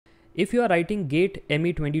If you are writing GATE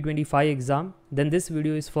ME 2025 exam, then this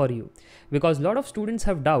video is for you, because a lot of students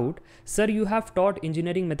have doubt, sir, you have taught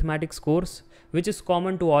engineering mathematics course which is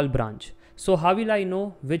common to all branch. So how will I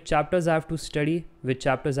know which chapters I have to study, which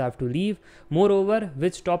chapters I have to leave? Moreover,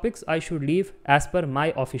 which topics I should leave as per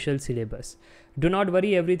my official syllabus? Do not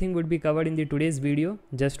worry, everything would be covered in the today's video.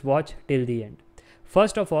 Just watch till the end.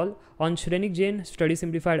 First of all, on Shrenik Jain Study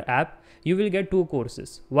Simplified app, you will get two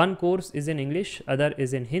courses. One course is in English, other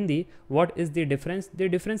is in Hindi. What is the difference? The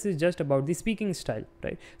difference is just about the speaking style,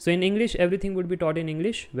 right? So in English, everything would be taught in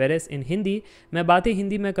English, whereas in Hindi, मैं बातें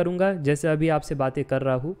हिंदी में करूँगा जैसे अभी आपसे बातें कर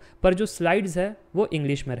रहा हूँ, पर जो slides है वो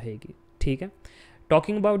English में रहेगी, ठीक है?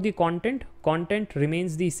 Talking about the content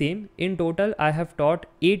remains the same. In total, I have taught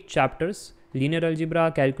 8 chapters. Linear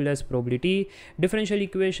algebra, calculus, probability, differential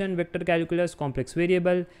equation, vector calculus, complex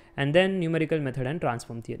variable, and then numerical method and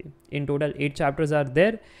transform theory. In total, 8 chapters are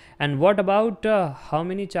there. And what about how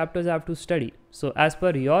many chapters I have to study? So as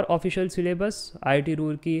per your official syllabus, IIT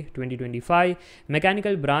Roorkee 2025,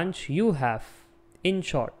 mechanical branch, you have, in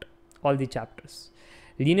short, all the chapters.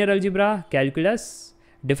 Linear algebra, calculus,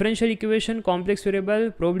 differential equation, complex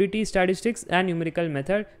variable, probability, statistics, and numerical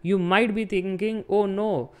method. You might be thinking, oh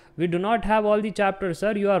no, we do not have all the chapters,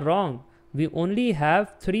 sir. You are wrong. We only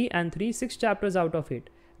have 3 and 3, 6 chapters out of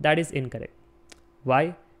it. That is incorrect.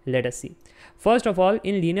 Why? Let us see. First of all,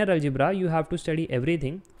 in linear algebra, you have to study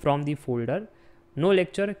everything from the folder. No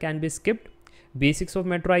lecture can be skipped. Basics of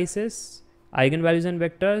matrices, eigenvalues and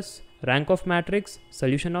vectors, rank of matrix,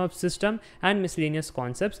 solution of system, and miscellaneous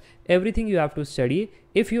concepts. Everything you have to study.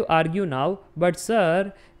 If you argue now, but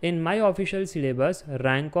sir, in my official syllabus,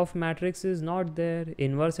 rank of matrix is not there,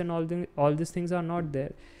 inverse and all these things are not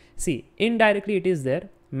there. See, indirectly it is there.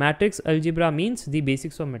 Matrix algebra means the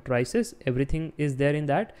basics of matrices. Everything is there in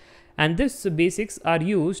that. And this basics are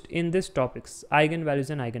used in this topics, eigenvalues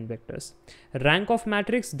and eigenvectors. Rank of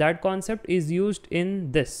matrix, that concept is used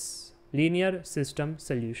in this linear system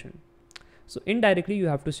solution. So indirectly you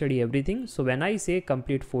have to study everything. So when I say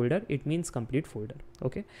complete folder, it means complete folder.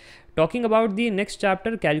 Okay. Talking about the next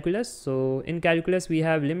chapter, calculus. So in calculus, we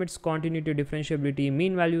have limits, continuity, differentiability,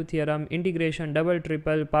 mean value theorem, integration, double,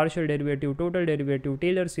 triple, partial derivative, total derivative,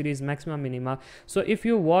 Taylor series, maxima, minima. So if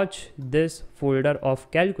you watch this folder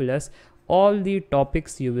of calculus, all the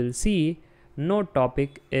topics you will see, no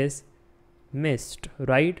topic is missed,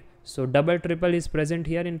 right? So double, triple is present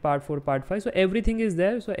here in part 4, part 5. So everything is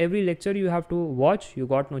there. So every lecture you have to watch. You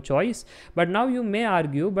got no choice. But now you may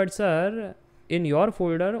argue, but sir, in your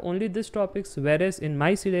folder only this topics, whereas in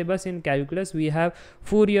my syllabus in calculus we have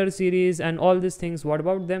Fourier series and all these things. What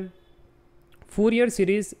about them? Fourier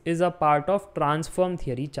series is a part of transform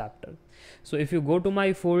theory chapter. So if you go to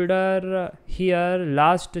my folder here,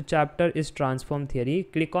 last chapter is transform theory.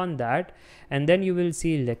 Click on that and then you will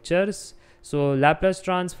see lectures. So Laplace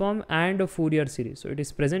transform and Fourier series. So it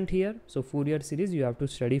is present here. So Fourier series you have to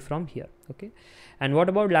study from here. Okay. And what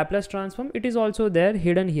about Laplace transform? It is also there,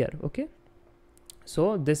 hidden here. Okay.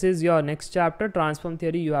 So this is your next chapter, transform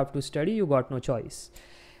theory. You have to study. You got no choice.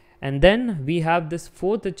 And then we have this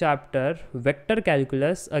 4th chapter, vector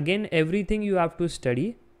calculus. Again, everything you have to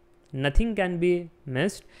study. Nothing can be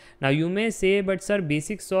missed. Now you may say, but sir,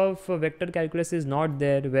 basics of vector calculus is not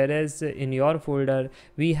there, whereas in your folder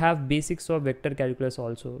we have basics of vector calculus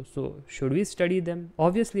also. So should we study them?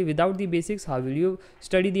 Obviously, without the basics, how will you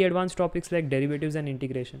study the advanced topics like derivatives and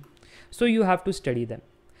integration? So you have to study them.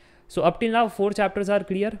 So up till now 4 chapters are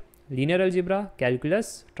clear: linear algebra,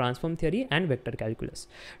 calculus, transform theory, and vector calculus.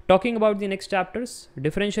 Talking about the next chapters,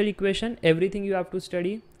 differential equation, everything you have to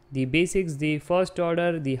study. The basics, the first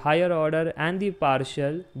order, the higher order, and the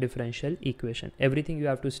partial differential equation. Everything you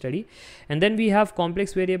have to study. And then we have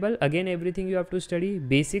complex variable. Again, everything you have to study.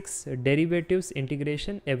 Basics, derivatives,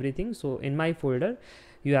 integration, everything. So in my folder,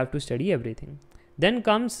 you have to study everything. Then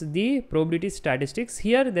comes the probability statistics.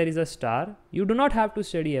 Here there is a star. You do not have to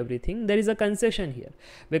study everything. There is a concession here,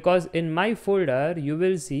 because in my folder, you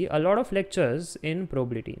will see a lot of lectures in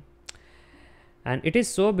probability. And it is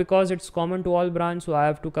so because it's common to all branches, so I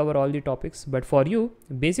have to cover all the topics. But for you,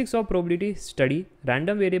 basics of probability study,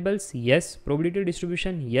 random variables, yes, probability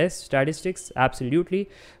distribution, yes, statistics, absolutely.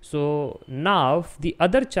 So now the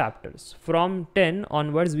other chapters from 10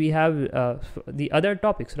 onwards, we have the other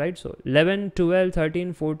topics, right? So 11, 12,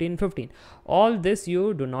 13, 14, 15, all this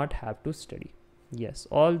you do not have to study. Yes,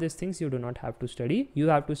 all these things you do not have to study. You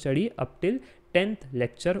have to study up till 10th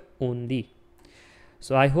lecture only.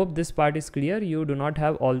 So I hope this part is clear. You do not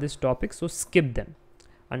have all these topics, so skip them.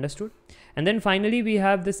 Understood? And then finally we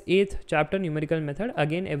have this 8th chapter, numerical method.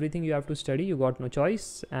 Again, everything you have to study, you got no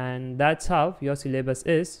choice, and that's how your syllabus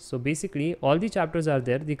is. So basically all the chapters are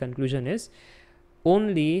there. The conclusion is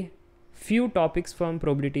only few topics from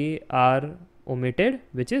probability are omitted,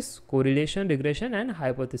 which is correlation, regression and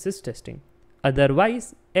hypothesis testing.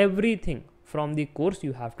 Otherwise everything from the course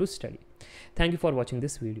you have to study. Thank you for watching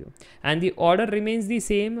this video, and the order remains the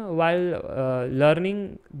same while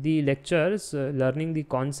learning the lectures, learning the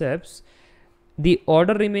concepts. The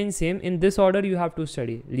order remains same. In this order you have to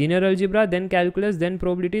study linear algebra, then calculus, then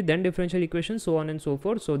probability, then differential equations, so on and so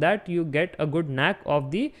forth, so that you get a good knack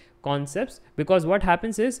of the concepts. Because what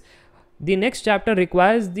happens is the next chapter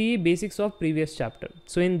requires the basics of previous chapter.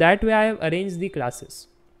 So in that way I have arranged the classes.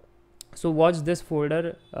 So watch this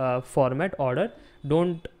folder format order.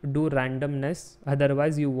 Don't do randomness,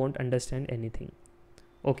 otherwise you won't understand anything.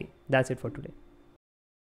 Okay, that's it for today.